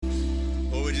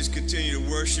we just continue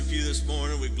to worship you this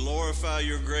morning. We glorify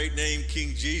your great name,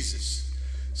 King Jesus,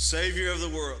 Savior of the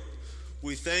world.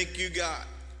 We thank you, God,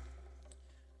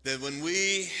 that when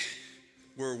we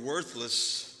were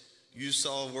worthless, you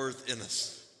saw worth in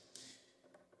us.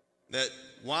 That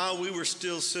while we were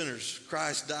still sinners,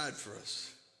 Christ died for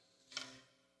us.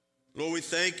 Lord, we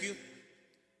thank you.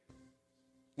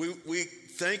 We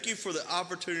thank you for the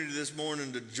opportunity this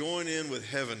morning to join in with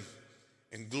heaven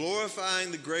and glorifying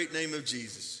the great name of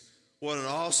Jesus. What an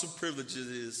awesome privilege it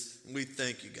is. We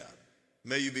thank you, God.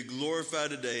 May you be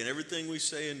glorified today in everything we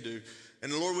say and do.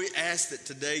 And Lord, we ask that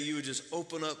today you would just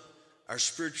open up our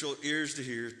spiritual ears to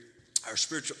hear, our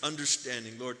spiritual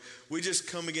understanding. Lord, we just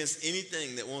come against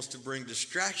anything that wants to bring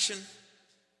distraction.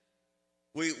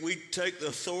 We take the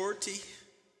authority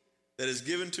that is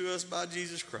given to us by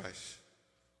Jesus Christ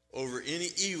over any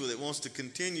evil that wants to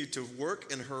continue to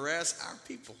work and harass our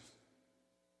people.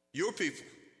 Your people.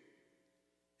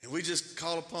 And we just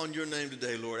call upon your name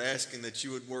today, Lord, asking that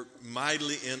you would work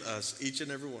mightily in us, each and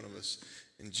every one of us.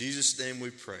 In Jesus' name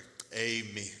we pray.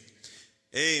 Amen.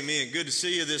 Amen. Good to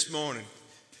see you this morning.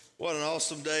 What an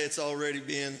awesome day it's already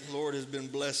been. The Lord has been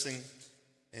blessing,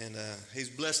 and he's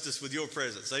blessed us with your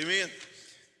presence. Amen.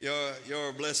 You're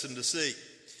a blessing to see.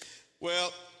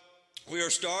 Well, we are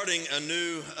starting a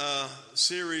new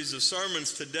series of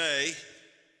sermons today,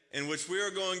 in which we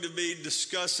are going to be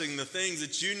discussing the things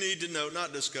that you need to know.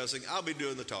 Not discussing, I'll be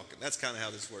doing the talking. That's kind of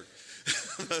how this works.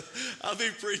 I'll be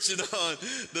preaching on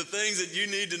the things that you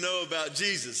need to know about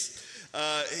Jesus.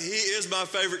 He is my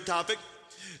favorite topic,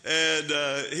 and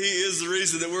he is the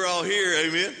reason that we're all here,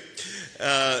 amen?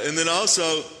 And then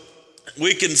also,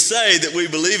 we can say that we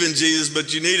believe in Jesus,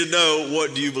 but you need to know,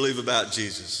 what do you believe about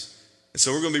Jesus? And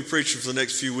so we're going to be preaching for the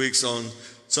next few weeks on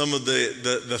some of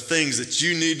the things that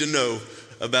you need to know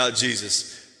about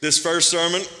Jesus. This first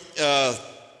sermon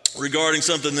regarding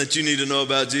something that you need to know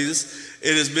about Jesus,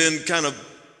 it has been kind of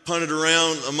punted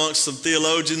around amongst some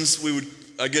theologians.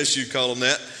 I guess you'd call them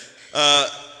that.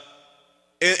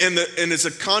 And it's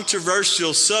a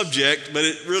controversial subject, but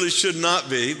it really should not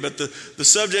be. But the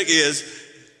subject is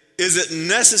it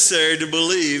necessary to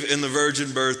believe in the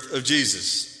virgin birth of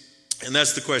Jesus? And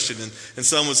that's the question. And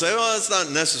some would say, oh, it's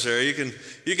not necessary.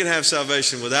 You can have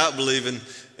salvation without believing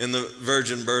in the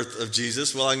virgin birth of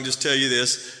Jesus. Well, I can just tell you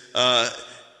this.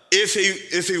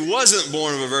 If he wasn't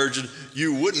born of a virgin,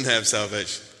 you wouldn't have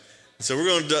salvation. So we're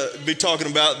going to be talking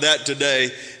about that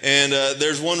today. And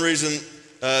there's one reason,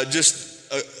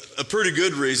 just a pretty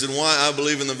good reason why I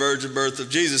believe in the virgin birth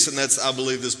of Jesus, and that's I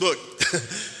believe this book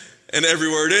and every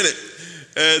word in it.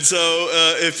 And so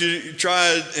if you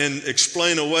try and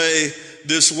explain away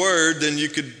this word, then you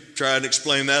could try and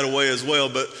explain that away as well.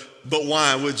 But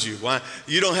why would you? Why?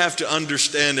 You don't have to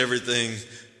understand everything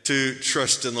to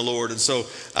trust in the Lord. And so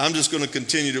I'm just going to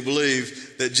continue to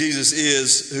believe that Jesus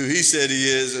is who he said he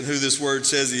is and who this word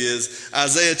says he is.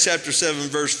 Isaiah chapter 7,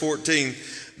 verse 14.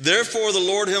 Therefore the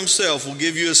Lord himself will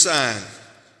give you a sign.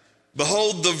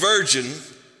 Behold, the virgin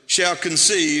shall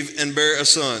conceive and bear a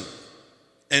son,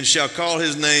 and shall call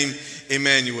his name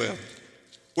Emmanuel.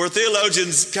 Where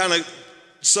theologians kind of,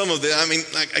 some of them,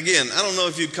 again, I don't know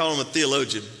if you'd call him a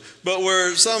theologian, but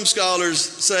where some scholars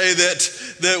say that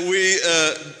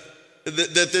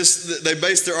they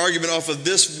base their argument off of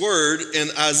this word in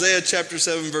Isaiah chapter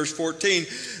 7, verse 14,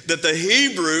 that the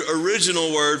Hebrew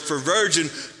original word for virgin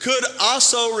could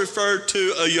also refer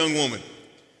to a young woman.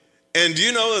 And do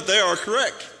you know that they are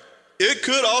correct? It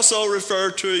could also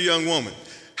refer to a young woman.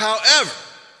 However,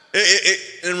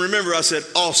 and remember I said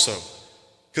also,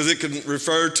 because it can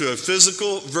refer to a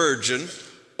physical virgin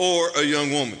or a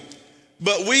young woman.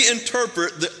 But we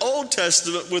interpret the Old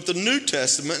Testament with the New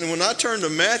Testament. And when I turn to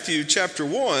Matthew chapter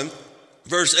 1,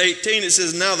 verse 18, it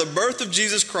says, now the birth of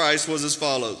Jesus Christ was as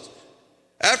follows.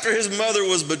 After his mother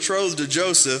was betrothed to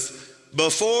Joseph,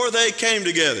 before they came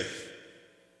together.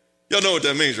 Y'all know what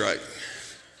that means, right?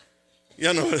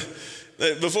 Y'all know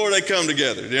what, before they come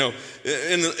together. You know,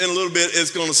 in a little bit, it's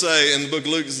going to say in the book of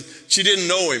Luke, she didn't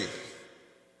know him.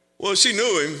 Well, she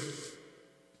knew him,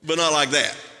 but not like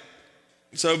that.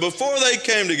 So before they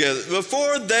came together,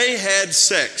 before they had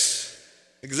sex,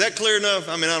 is that clear enough?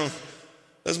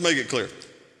 Let's make it clear.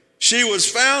 She was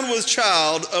found with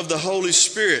child of the Holy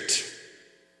Spirit.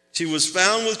 She was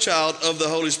found with child of the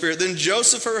Holy Spirit. Then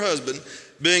Joseph, her husband,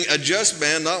 being a just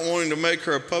man, not wanting to make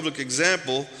her a public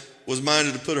example, was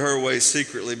minded to put her away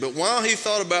secretly. But while he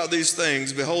thought about these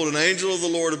things, behold, an angel of the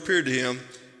Lord appeared to him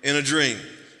in a dream,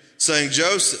 saying,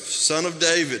 Joseph, son of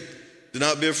David, do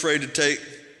not be afraid to take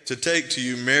to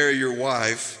you Mary your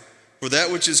wife, For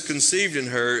that which is conceived in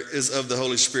her is of the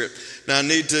Holy Spirit. Now I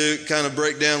need to kind of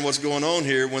break down what's going on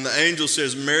here. When the angel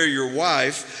says, marry your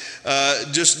wife,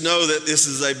 just know that this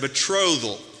is a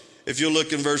betrothal. If you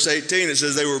look in verse 18, it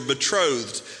says they were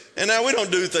betrothed. And now we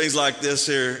don't do things like this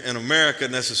here in America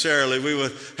necessarily. We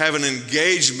would have an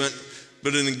engagement,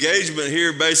 but an engagement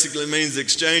here basically means the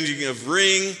exchanging of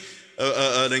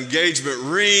an engagement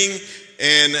ring.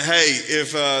 And hey,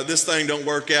 if this thing don't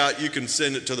work out, you can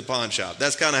send it to the pawn shop.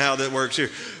 That's kind of how that works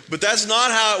here. But that's not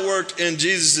how it worked in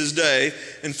Jesus' day.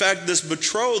 In fact, this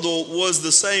betrothal was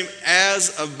the same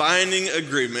as a binding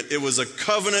agreement. It was a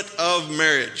covenant of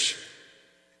marriage.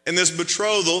 And this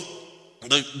betrothal,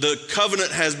 the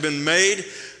covenant has been made.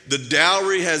 The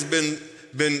dowry has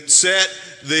been set.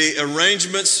 The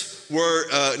arrangements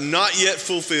were not yet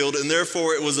fulfilled, and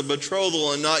therefore it was a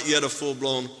betrothal and not yet a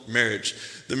full-blown marriage.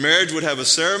 The marriage would have a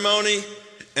ceremony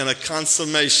and a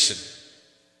consummation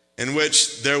in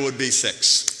which there would be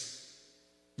sex.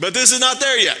 But this is not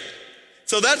there yet.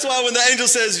 So that's why when the angel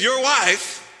says, your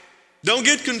wife, don't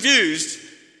get confused.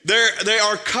 They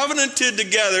are covenanted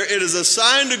together. It is a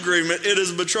signed agreement. It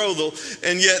is a betrothal,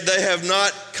 and yet they have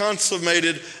not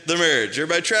consummated the marriage.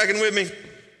 Everybody tracking with me?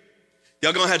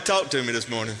 Y'all gonna have to talk to me this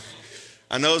morning.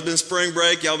 I know it's been spring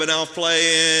break. Y'all been out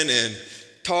playing and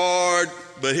tired.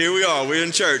 But here we are, we're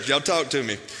in church. Y'all talk to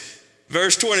me.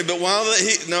 Verse 20,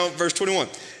 verse 21.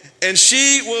 And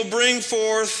she will bring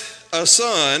forth a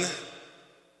son,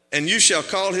 and you shall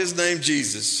call his name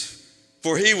Jesus,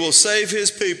 for he will save his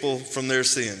people from their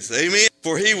sins. Amen.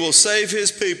 For he will save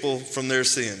his people from their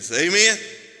sins. Amen.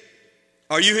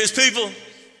 Are you his people?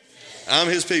 I'm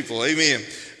his people. Amen.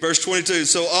 Verse 22,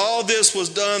 so all this was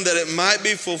done that it might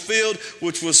be fulfilled,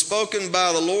 which was spoken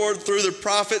by the Lord through the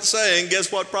prophet, saying,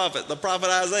 guess what prophet? The prophet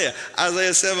Isaiah.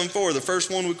 Isaiah 7:4, the first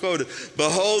one we quoted.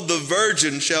 Behold, the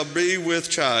virgin shall be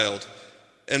with child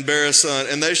and bear a son,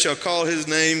 and they shall call his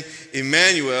name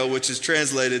Emmanuel, which is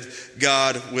translated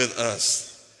God with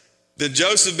us. Then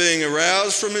Joseph, being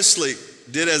aroused from his sleep,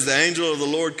 did as the angel of the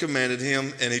Lord commanded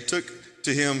him, and he took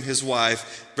to him his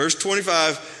wife. Verse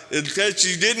 25, in case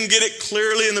you didn't get it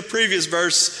clearly in the previous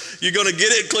verse, you're going to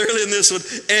get it clearly in this one.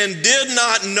 And did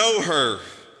not know her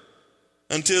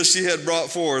until she had brought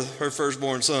forth her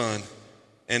firstborn son.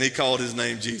 And he called his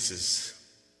name Jesus.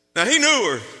 Now he knew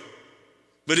her,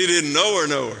 but he didn't know her.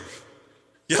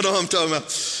 Y'all know what I'm talking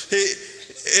about.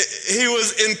 He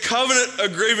was in covenant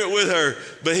agreement with her,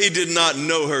 but he did not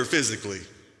know her physically.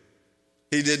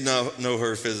 He did not know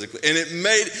her physically.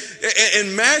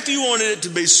 And Matthew wanted it to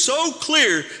be so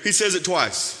clear, he says it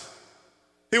twice.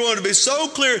 He wanted to be so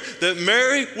clear that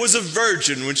Mary was a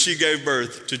virgin when she gave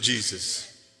birth to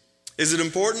Jesus. Is it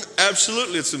important?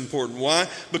 Absolutely it's important. Why?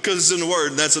 Because it's in the Word,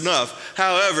 and that's enough.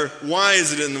 However, why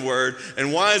is it in the Word,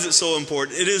 and why is it so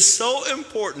important? It is so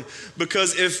important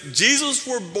because if Jesus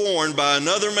were born by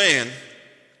another man,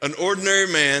 an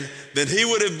ordinary man, then he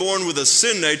would have born with a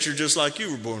sin nature just like you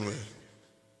were born with.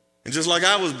 And just like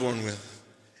I was born with.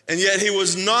 And yet he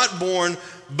was not born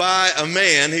by a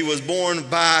man, he was born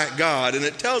by God. And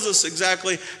it tells us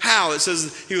exactly how. It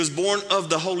says he was born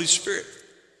of the Holy Spirit.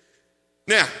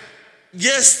 Now,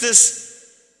 yes,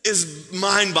 this is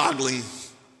mind-boggling.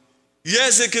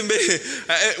 Yes, it can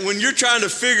be. When you're trying to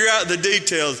figure out the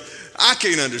details, I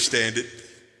can't understand it,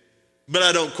 but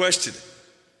I don't question it.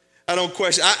 I don't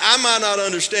question. I might not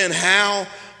understand how,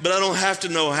 but I don't have to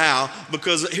know how,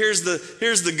 because here's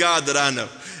the God that I know.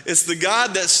 It's the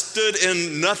God that stood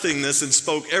in nothingness and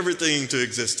spoke everything into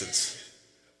existence.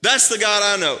 That's the God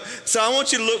I know. So I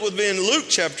want you to look with me in Luke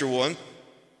chapter 1.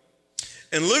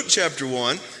 In Luke chapter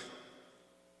 1,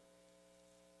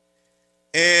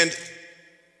 and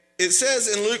it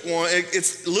says in Luke 1,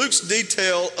 it's Luke's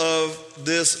detail of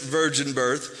this virgin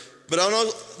birth, but I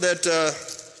know that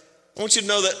I want you to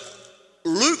know that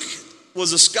Luke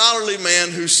was a scholarly man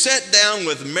who sat down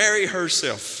with Mary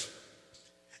herself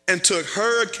and took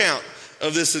her account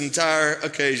of this entire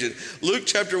occasion. Luke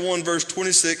chapter 1, verse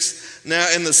 26. Now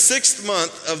in the 6th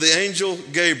month of the angel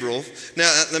Gabriel.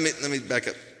 Now let me back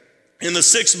up. In the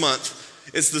 6th month,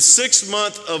 it's the 6th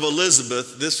month of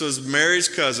Elizabeth. This was Mary's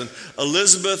cousin.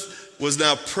 Elizabeth was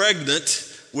now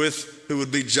pregnant with who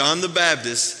would be John the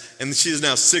Baptist, and she is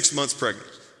now 6 months pregnant.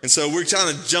 And so we're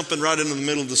kind of jumping right into the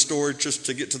middle of the story just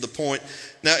to get to the point.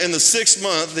 Now, in the 6th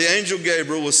month, the angel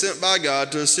Gabriel was sent by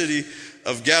God to a city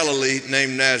of Galilee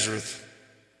named Nazareth,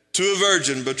 to a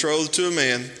virgin betrothed to a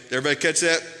man. Everybody catch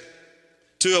that?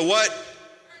 To a what?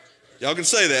 Y'all can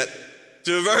say that.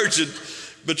 To a virgin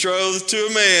betrothed to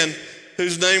a man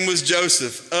whose name was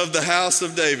Joseph, of the house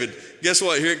of David. Guess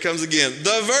what? Here it comes again.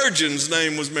 The virgin's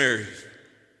name was Mary.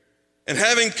 And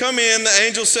having come in, the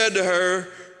angel said to her,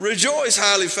 "Rejoice,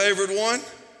 highly favored one.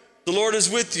 The Lord is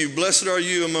with you. Blessed are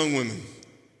you among women."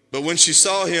 But when she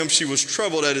saw him, she was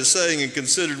troubled at his saying and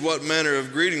considered what manner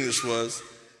of greeting this was.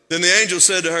 Then the angel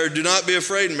said to her, "Do not be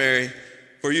afraid, Mary,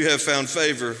 for you have found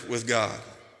favor with God."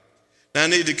 Now I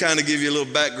need to kind of give you a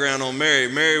little background on Mary.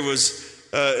 Mary was,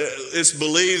 it's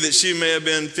believed that she may have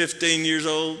been 15 years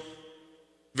old,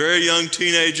 very young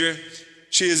teenager.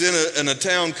 She is in a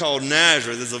town called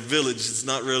Nazareth. It's a village. It's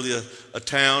not really a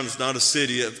town. It's not a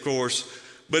city, of course.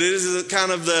 But it is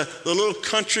kind of the little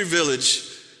country village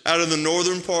out of the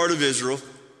northern part of Israel,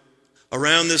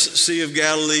 around this Sea of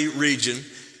Galilee region.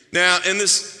 Now, in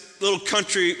this little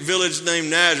country village named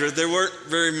Nazareth, there weren't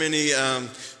very many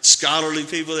scholarly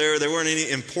people there. There weren't any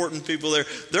important people there.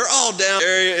 They're all down the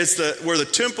area. It's where the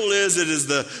temple is. It is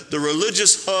the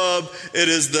religious hub. It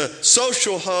is the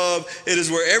social hub. It is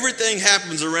where everything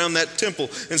happens around that temple.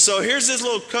 And so here's this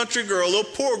little country girl, a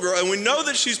little poor girl, and we know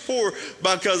that she's poor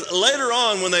because later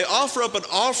on when they offer up an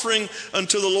offering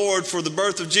unto the Lord for the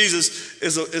birth of Jesus,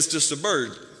 it's just a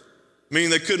bird,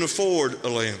 meaning they couldn't afford a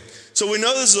lamb. So we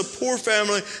know this is a poor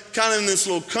family, kind of in this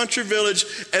little country village,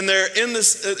 and they're in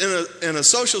a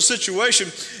social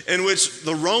situation in which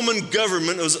the Roman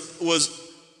government was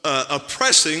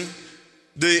oppressing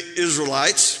the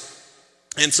Israelites.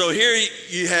 And so here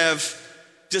you have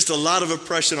just a lot of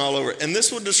oppression all over. And this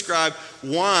would describe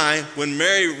why, when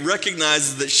Mary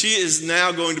recognizes that she is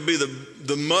now going to be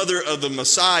the mother of the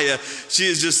Messiah, she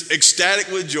is just ecstatic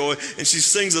with joy, and she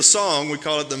sings a song. We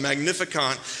call it the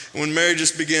Magnificat. And when Mary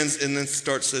just begins, and then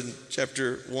starts in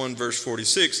chapter 1, verse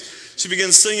 46, she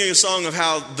begins singing a song of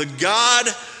how the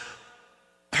God,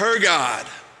 her God,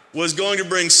 was going to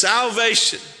bring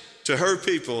salvation to her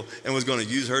people and was going to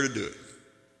use her to do it.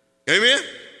 Amen?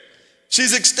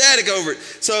 She's ecstatic over it.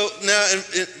 So now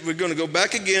we're going to go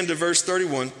back again to verse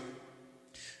 31.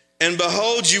 "And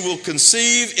behold, you will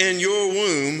conceive in your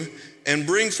womb and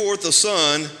bring forth a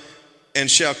son,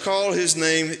 and shall call his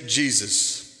name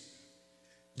Jesus."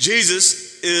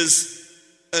 Jesus is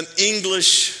an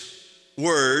English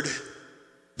word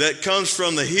that comes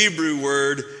from the Hebrew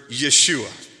word Yeshua.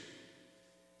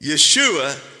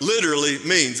 Yeshua literally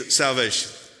means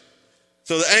salvation.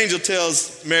 So the angel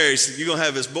tells Mary, "You're going to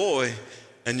have this boy,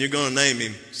 and you're going to name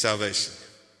him Salvation."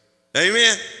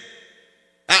 Amen?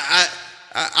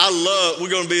 I love, we're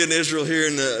going to be in Israel here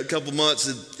in a couple months,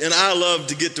 and I love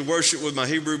to get to worship with my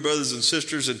Hebrew brothers and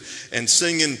sisters and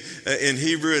singing in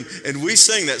Hebrew. And we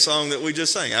sing that song that we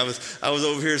just sang. I was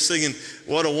over here singing,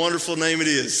 "What a wonderful name it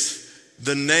is,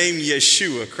 the name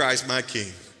Yeshua, Christ my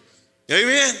King."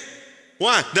 Amen?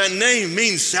 Why? That name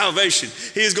means salvation.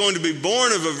 He is going to be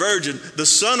born of a virgin, the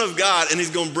Son of God, and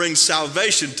he's going to bring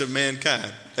salvation to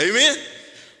mankind. Amen?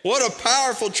 What a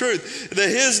powerful truth that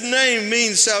his name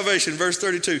means salvation. Verse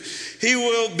 32, "He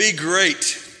will be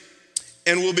great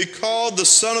and will be called the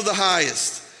Son of the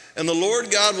Highest. And the Lord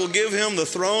God will give him the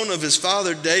throne of his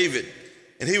father David.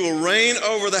 And he will reign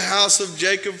over the house of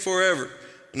Jacob forever.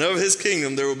 And of his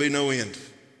kingdom there will be no end."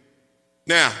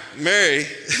 Now, Mary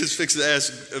is fixing to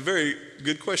ask a very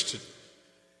good question.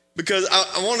 Because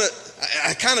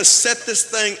I kind of set this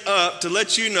thing up to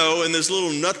let you know, in this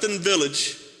little nothing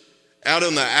village out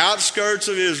on the outskirts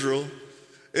of Israel,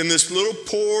 in this little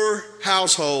poor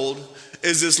household,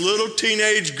 is this little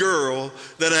teenage girl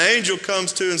that an angel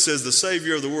comes to and says, "The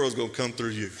Savior of the world is going to come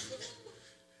through you."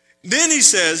 Then he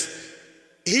says,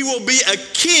 "He will be a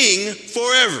king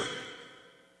forever."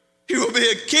 He will be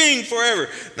a king forever.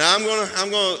 Now I'm going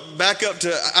to back up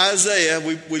to Isaiah.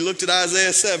 We looked at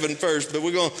Isaiah 7 first, but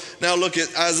we're going to now look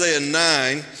at Isaiah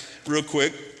 9 real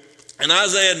quick. And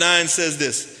Isaiah 9 says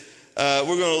this. We're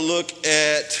going to look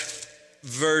at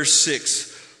verse 6.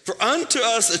 "For unto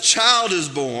us a child is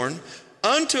born,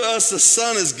 unto us a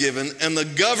son is given, and the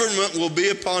government will be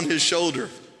upon his shoulder."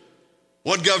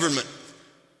 What government?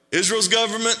 Israel's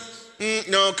government?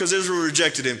 No, because Israel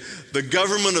rejected him. The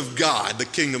government of God, the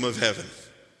kingdom of heaven.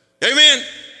 Amen?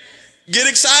 Get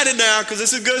excited now, because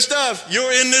this is good stuff.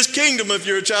 You're in this kingdom if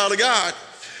you're a child of God.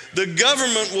 "The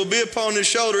government will be upon his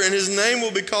shoulder, and his name will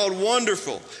be called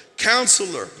Wonderful,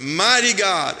 Counselor, Mighty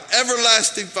God,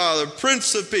 Everlasting Father,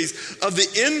 Prince of Peace. Of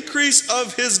the increase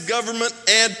of his government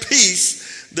and peace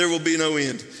there will be no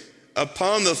end.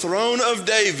 Upon the throne of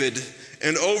David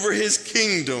and over his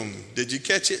kingdom." Did you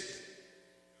catch it?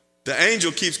 The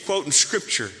angel keeps quoting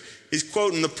scripture. He's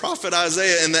quoting the prophet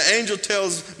Isaiah, and the angel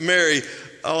tells Mary,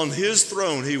 on his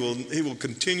throne he will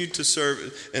continue to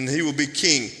serve, and he will be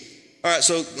king. All right,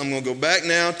 so I'm going to go back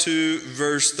now to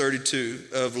verse 32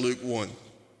 of Luke 1.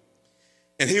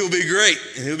 And he will be great,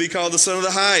 and he'll be called the Son of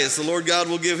the Highest. The Lord God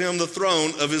will give him the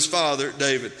throne of his father,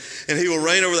 David. And he will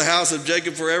reign over the house of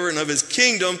Jacob forever, and of his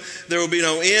kingdom there will be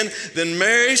no end. Then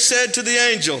Mary said to the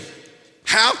angel,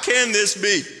 how can this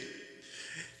be?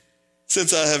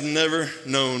 Since I have never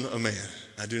known a man.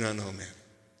 I do not know a man.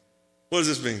 What does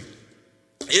this mean?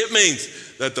 It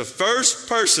means that the first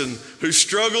person who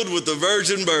struggled with the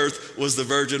virgin birth was the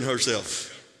virgin herself.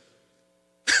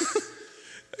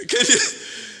 Can you?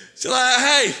 She's like,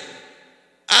 hey,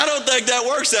 I don't think that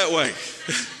works that way.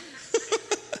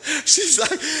 She's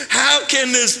like, how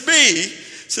can this be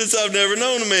since I've never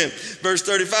known a man? Verse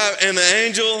 35, and the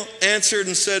angel answered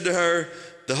and said to her,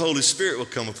 the Holy Spirit will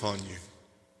come upon you.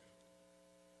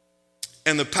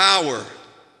 And the power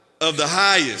of the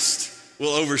highest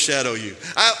will overshadow you.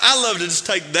 I love to just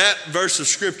take that verse of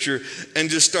scripture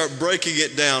and just start breaking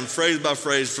it down phrase by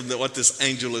phrase from what this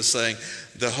angel is saying.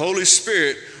 The Holy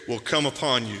Spirit will come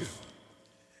upon you.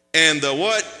 And the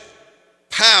what?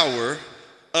 Power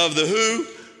of the who?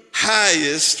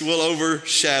 Highest will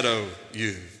overshadow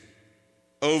you.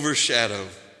 Overshadow.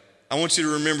 I want you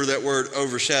to remember that word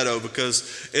overshadow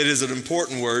because it is an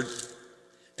important word.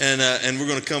 And we're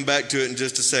going to come back to it in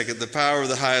just a second. The power of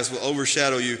the highest will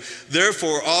overshadow you.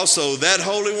 Therefore also that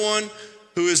Holy One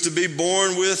who is to be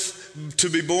born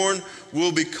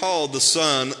will be called the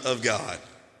Son of God.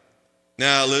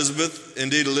 Now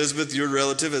Elizabeth, your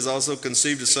relative, has also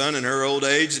conceived a son in her old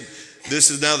age.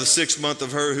 This is now the 6th month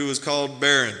of her who is called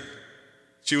barren.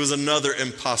 She was another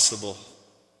impossible.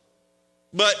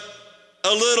 But a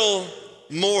little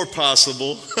more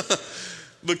possible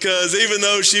because even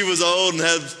though she was old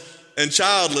and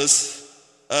childless,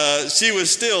 she was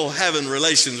still having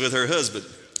relations with her husband.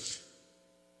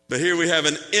 But here we have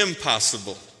an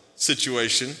impossible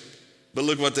situation. But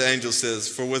look what the angel says.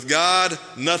 For with God,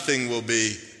 nothing will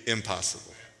be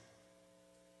impossible.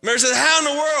 Mary says, how in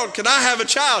the world can I have a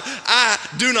child? I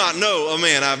do not know a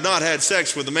man. I've not had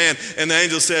sex with a man. And the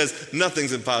angel says,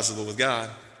 nothing's impossible with God.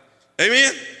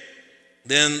 Amen?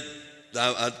 Then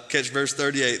I catch verse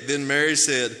 38. Then Mary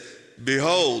said,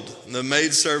 behold, the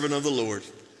maidservant of the Lord,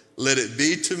 let it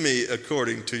be to me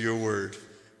according to your word.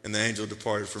 And the angel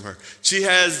departed from her. She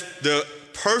has the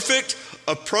perfect,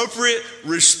 appropriate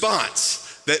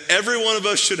response that every one of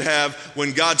us should have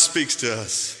when God speaks to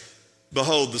us.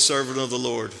 Behold, the servant of the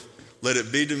Lord, let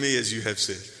it be to me as you have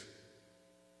said.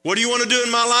 What do you want to do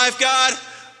in my life, God?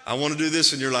 I want to do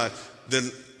this in your life. Then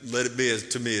let it be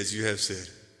to me as you have said.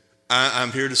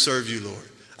 I'm here to serve you, Lord.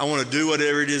 I want to do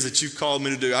whatever it is that you've called me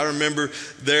to do. I remember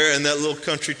there in that little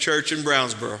country church in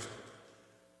Brownsboro,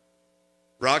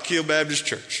 Rock Hill Baptist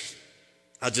Church.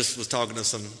 I just was talking to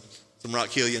some Rock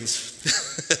Hillians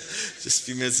just a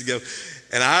few minutes ago.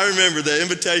 And I remember the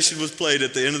invitation was played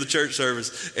at the end of the church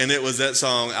service, and it was that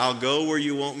song, I'll go where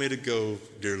you want me to go,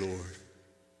 dear Lord,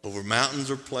 over mountains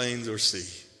or plains or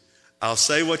sea. I'll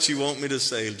say what you want me to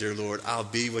say, dear Lord. I'll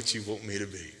be what you want me to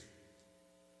be.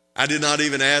 I did not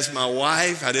even ask my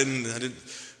wife. I didn't.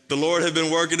 The Lord had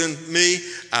been working in me.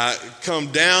 I come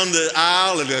down the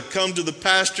aisle and I come to the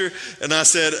pastor and I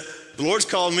said, the Lord's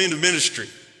called me into ministry.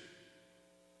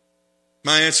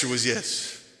 My answer was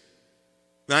yes.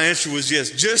 My answer was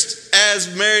yes. Just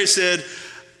as Mary said,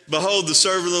 behold, the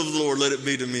servant of the Lord, let it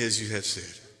be to me as you have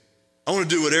said. I want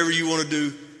to do whatever you want to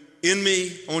do in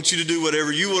me. I want you to do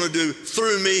whatever you want to do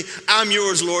through me. I'm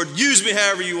yours, Lord. Use me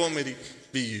however you want me to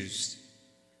be used.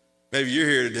 Maybe you're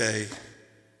here today.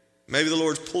 Maybe the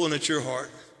Lord's pulling at your heart.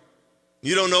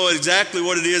 You don't know exactly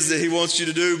what it is that he wants you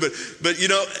to do, but you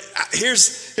know,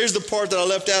 here's the part that I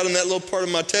left out in that little part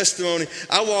of my testimony.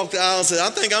 I walked the aisle and said, I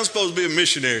think I'm supposed to be a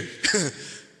missionary.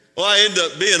 Well, I ended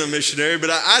up being a missionary, but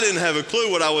I didn't have a clue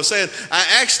what I was saying. I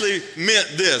actually meant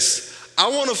this. I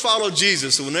want to follow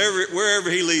Jesus, and wherever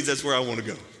he leads, that's where I want to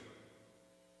go.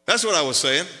 That's what I was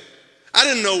saying. I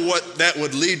didn't know what that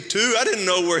would lead to. I didn't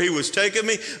know where he was taking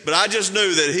me, but I just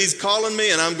knew that he's calling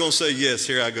me, and I'm going to say, yes,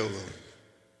 here I go, Lord.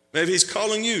 Maybe he's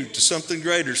calling you to something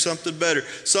greater, something better,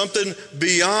 something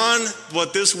beyond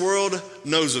what this world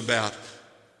knows about,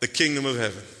 the kingdom of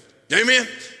heaven. Amen?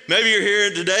 Maybe you're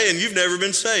here today and you've never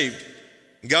been saved.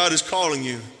 God is calling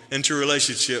you into a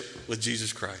relationship with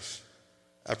Jesus Christ.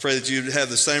 I pray that you have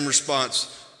the same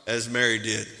response as Mary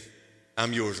did.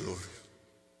 I'm yours, Lord.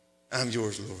 I'm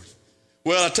yours, Lord.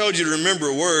 Well, I told you to remember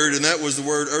a word, and that was the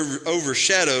word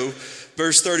overshadow.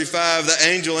 Verse 35, the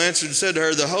angel answered and said to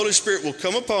her, the Holy Spirit will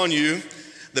come upon you.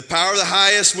 The power of the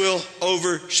highest will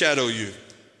overshadow you.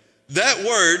 That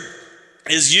word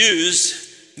is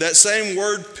used, that same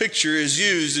word picture is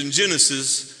used in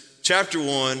Genesis chapter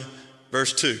 1,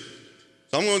 verse 2.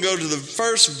 So I'm going to go to the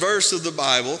first verse of the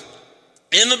Bible,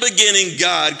 In the beginning,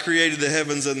 God created the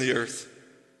heavens and the earth.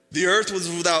 The earth was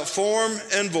without form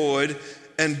and void,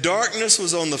 and darkness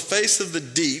was on the face of the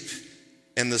deep,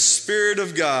 and the Spirit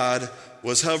of God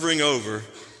was hovering over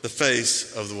the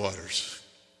face of the waters.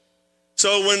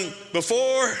 So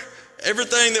before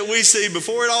everything that we see,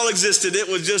 before it all existed, it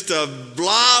was just a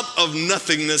blob of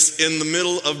nothingness in the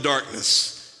middle of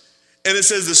darkness. And it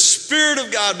says the Spirit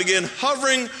of God began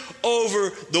hovering over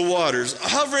the waters,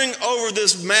 hovering over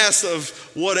this mass of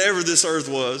whatever this earth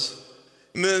was.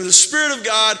 And then the Spirit of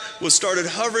God started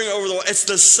hovering over the water. It's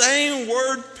the same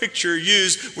word picture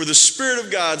used where the Spirit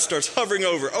of God starts hovering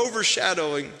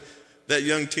overshadowing that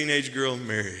young teenage girl,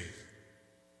 Mary.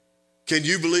 Can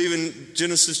you believe in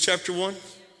Genesis chapter 1?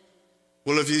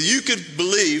 Well, if you could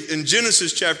believe in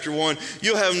Genesis chapter 1,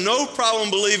 you'll have no problem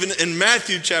believing in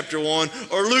Matthew chapter 1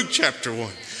 or Luke chapter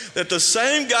 1. That the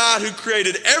same God who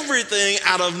created everything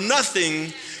out of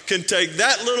nothing can take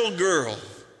that little girl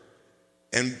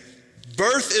and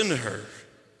birth into her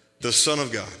the Son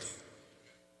of God.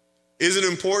 Is it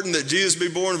important that Jesus be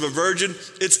born of a virgin?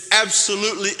 It's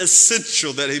absolutely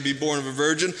essential that he be born of a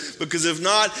virgin, because if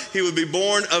not, he would be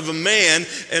born of a man,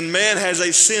 and man has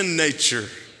a sin nature.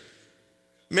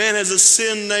 Man has a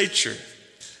sin nature.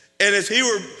 And if he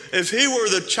were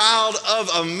the child of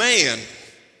a man,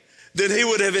 then he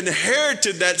would have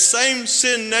inherited that same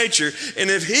sin nature. And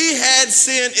if he had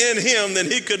sin in him, then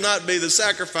he could not be the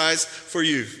sacrifice for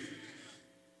you.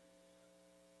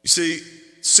 You see,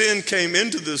 sin came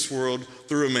into this world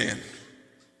through a man.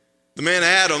 The man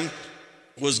Adam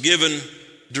was given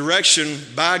direction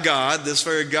by God, this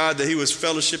very God that he was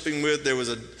fellowshipping with. There was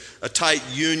a tight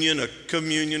union, a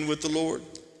communion with the Lord.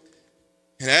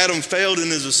 And Adam failed in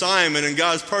his assignment, and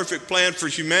God's perfect plan for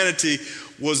humanity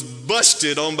was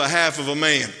busted on behalf of a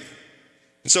man.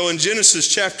 And so in Genesis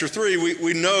chapter 3,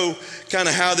 we know kind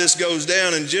of how this goes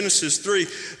down. In Genesis 3,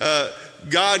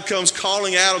 God comes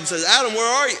calling Adam and says, Adam,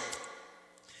 where are you?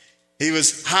 He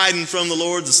was hiding from the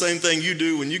Lord, the same thing you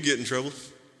do when you get in trouble.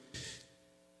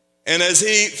 And as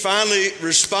he finally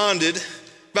responded,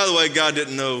 by the way, God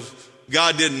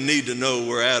didn't need to know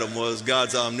where Adam was.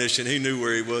 God's omniscient. He knew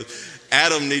where he was.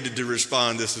 Adam needed to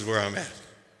respond, this is where I'm at.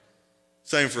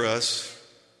 Same for us.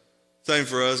 Same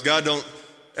for us. God don't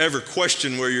ever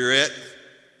question where you're at.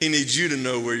 He needs you to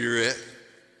know where you're at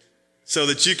so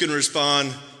that you can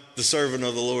respond, the servant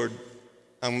of the Lord.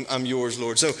 I'm yours,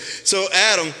 Lord. So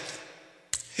Adam,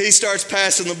 he starts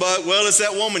passing the buck. Well, it's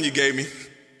that woman you gave me.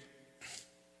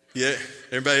 Yeah,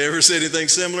 everybody ever said anything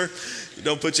similar?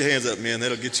 Don't put your hands up, man.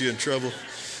 That'll get you in trouble.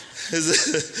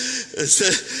 It's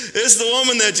the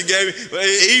woman that you gave me.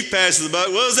 He passes the buck.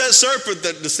 Well, it's that serpent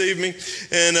that deceived me.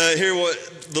 And hear what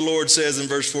the Lord says in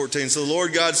verse 14. So the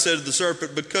Lord God said to the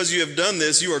serpent, because you have done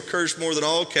this, you are cursed more than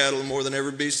all cattle and more than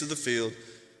every beast of the field.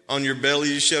 On your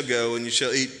belly you shall go, and you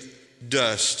shall eat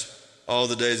dust all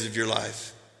the days of your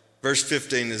life. Verse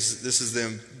 15 this is the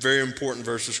very important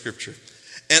verse of Scripture.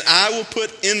 And I will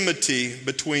put enmity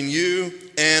between you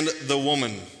and the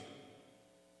woman,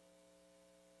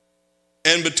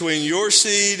 and between your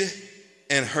seed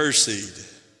and her seed.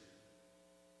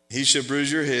 He shall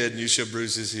bruise your head, and you shall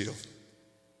bruise his heel.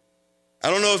 I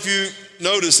don't know if you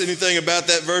notice anything about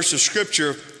that verse of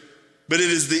Scripture, but it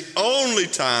is the only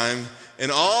time in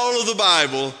all of the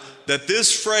Bible that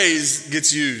this phrase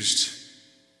gets used.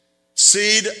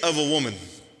 Seed of a woman.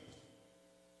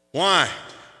 Why?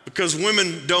 Because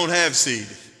women don't have seed.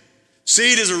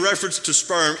 Seed is a reference to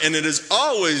sperm, and it is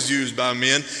always used by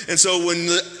men. And so when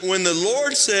the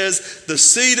Lord says the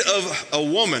seed of a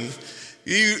woman,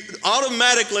 you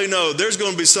automatically know there's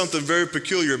going to be something very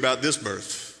peculiar about this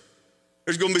birth.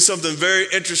 There's going to be something very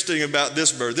interesting about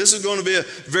this birth. This is going to be a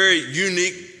very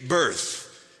unique birth.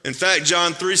 In fact,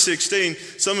 John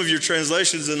 3:16, some of your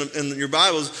translations in your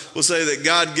Bibles will say that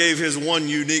God gave his one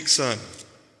unique son.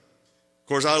 Of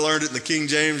course, I learned it in the King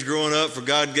James growing up, for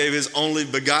God gave his only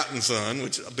begotten son,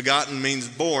 which begotten means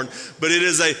born, but it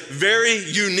is a very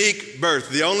unique birth.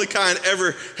 The only kind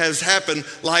ever has happened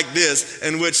like this,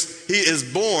 in which he is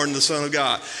born the Son of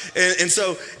God. And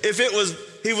so if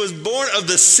he was born of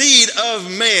the seed of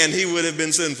man, he would have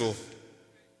been sinful.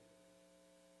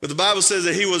 But the Bible says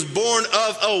that he was born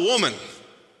of a woman,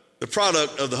 the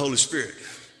product of the Holy Spirit.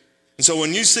 And so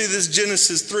when you see this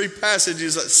Genesis 3 passage,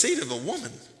 it's like, seed of a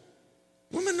woman.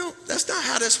 Women, no, that's not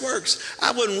how this works.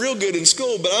 I wasn't real good in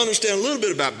school, but I understand a little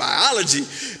bit about biology,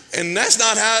 and that's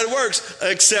not how it works,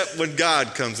 except when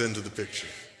God comes into the picture.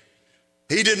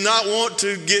 He did not want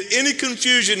to get any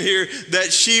confusion here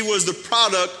that she was the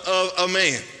product of a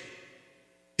man.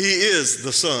 He is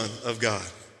the Son of God.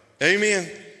 Amen.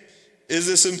 Is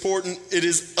this important? It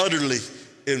is utterly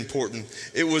important.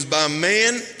 It was by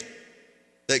man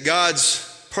that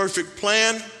God's perfect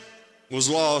plan was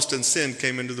lost and sin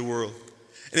came into the world.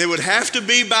 And it would have to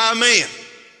be by man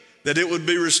that it would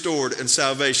be restored and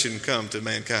salvation come to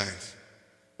mankind.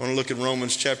 I want to look at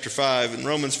Romans chapter 5. In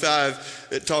Romans 5,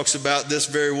 it talks about this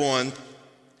very one,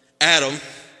 Adam.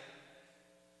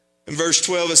 In verse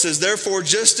 12, it says, therefore,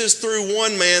 just as through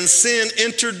one man sin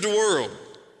entered the world,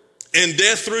 and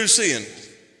death through sin,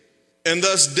 and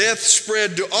thus death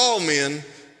spread to all men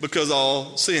because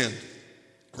all sinned.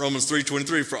 Romans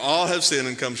 3:23, for all have sinned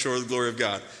and come short of the glory of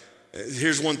God.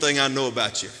 Here's one thing I know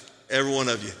about you. Every one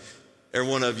of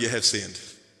you have sinned.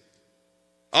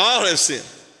 All have sinned,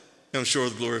 come short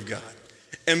of the glory of God.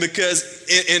 And because,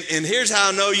 and here's how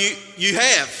I know you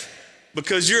have,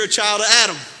 because you're a child of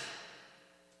Adam.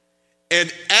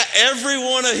 And every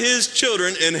one of his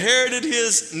children inherited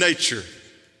his nature,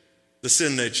 the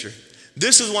sin nature.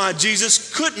 This is why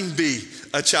Jesus couldn't be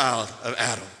a child of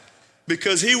Adam,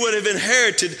 because he would have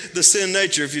inherited the sin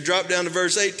nature. If you drop down to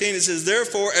verse 18, it says,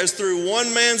 therefore, as through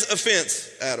one man's offense,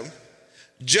 Adam,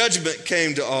 judgment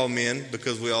came to all men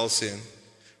because we all sinned,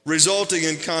 resulting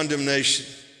in condemnation.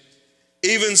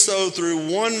 Even so, through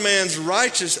one man's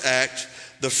righteous act,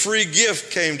 the free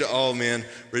gift came to all men,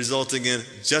 resulting in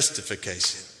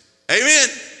justification. Amen.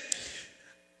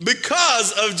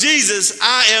 Because of Jesus,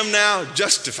 I am now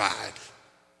justified.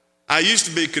 I used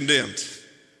to be condemned,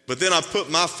 but then I put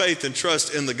my faith and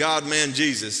trust in the God-man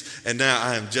Jesus, and now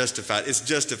I am justified. It's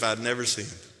justified, never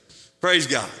sinned. Praise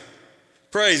God.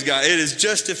 Praise God. It is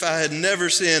justified, never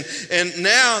sinned. And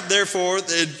now, therefore,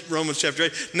 in Romans chapter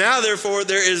 8, now, therefore,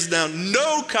 there is now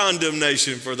no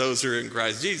condemnation for those who are in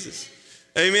Christ Jesus.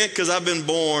 Amen? Because I've been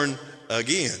born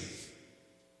again.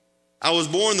 I was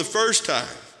born the first time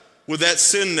with that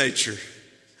sin nature.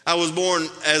 I was born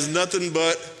as nothing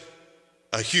but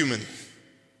a human.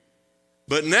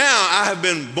 But now I have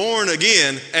been born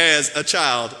again as a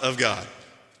child of God.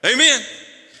 Amen?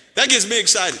 That gets me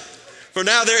excited. For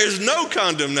now there is no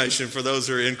condemnation for those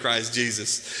who are in Christ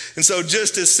Jesus. And so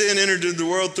just as sin entered into the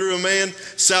world through a man,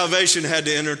 salvation had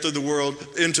to enter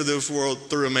into this world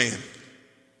through a man.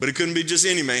 But it couldn't be just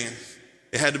any man.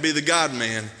 It had to be the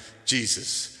God-man,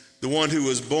 Jesus, the one who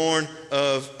was born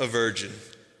of a virgin.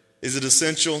 Is it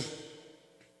essential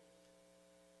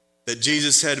that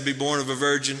Jesus had to be born of a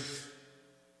virgin?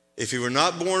 If he were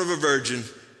not born of a virgin,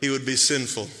 he would be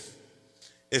sinful.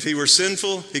 If he were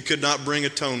sinful, he could not bring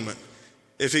atonement.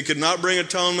 If he could not bring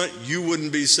atonement, you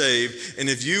wouldn't be saved. And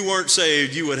if you weren't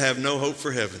saved, you would have no hope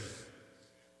for heaven.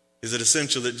 Is it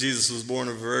essential that Jesus was born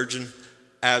of a virgin?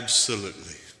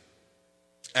 Absolutely.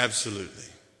 Absolutely.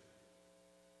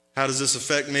 How does this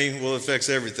affect me? Well, it affects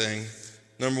everything.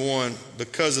 Number one,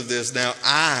 because of this, now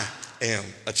I am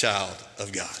a child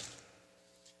of God.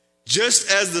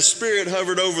 Just as the Spirit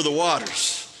hovered over the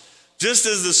waters, just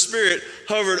as the Spirit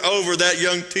hovered over that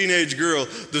young teenage girl,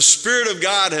 the Spirit of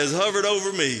God has hovered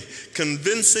over me,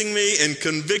 convincing me and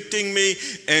convicting me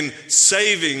and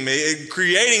saving me and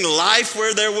creating life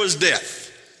where there was death.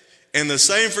 And the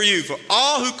same for you. For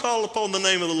all who call upon the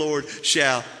name of the Lord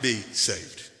shall be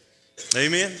saved.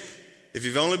 Amen. If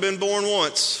you've only been born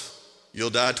once, you'll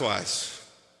die twice.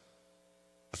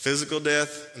 A physical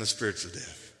death and a spiritual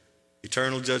death.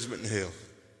 Eternal judgment in hell.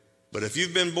 But if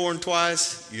you've been born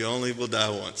twice, you only will die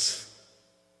once.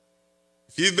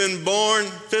 If you've been born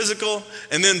physical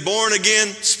and then born again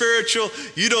spiritual,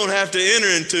 you don't have to enter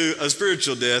into a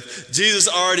spiritual death. Jesus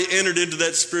already entered into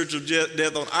that spiritual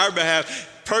death on our behalf,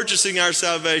 purchasing our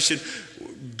salvation,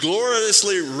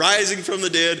 gloriously rising from the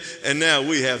dead, and now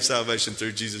we have salvation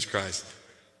through Jesus Christ,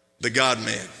 the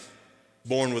God-man,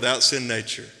 born without sin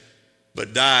nature,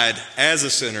 but died as a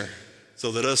sinner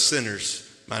so that us sinners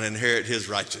might inherit his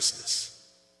righteousness.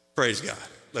 Praise God.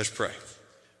 Let's pray.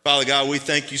 Father God, we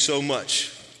thank you so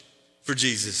much for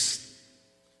Jesus.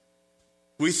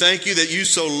 We thank you that you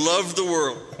so loved the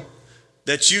world,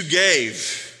 that you gave,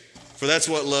 for that's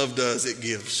what love does, it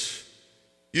gives.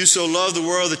 You so loved the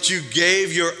world that you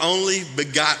gave your only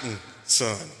begotten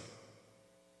Son,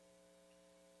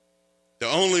 the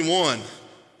only one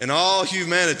in all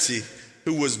humanity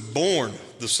who was born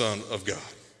the Son of God.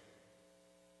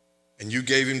 And you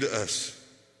gave him to us.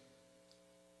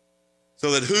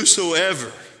 So that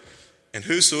whosoever, and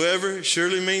whosoever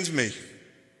surely means me,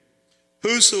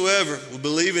 whosoever will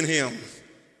believe in him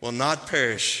will not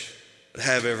perish, but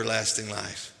have everlasting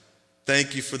life.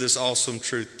 Thank you for this awesome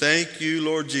truth. Thank you,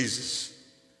 Lord Jesus,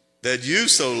 that you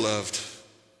so loved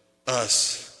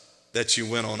us that you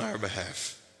went on our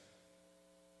behalf.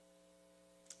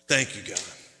 Thank you, God.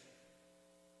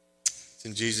 It's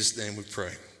in Jesus' name we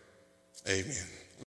pray. Amen.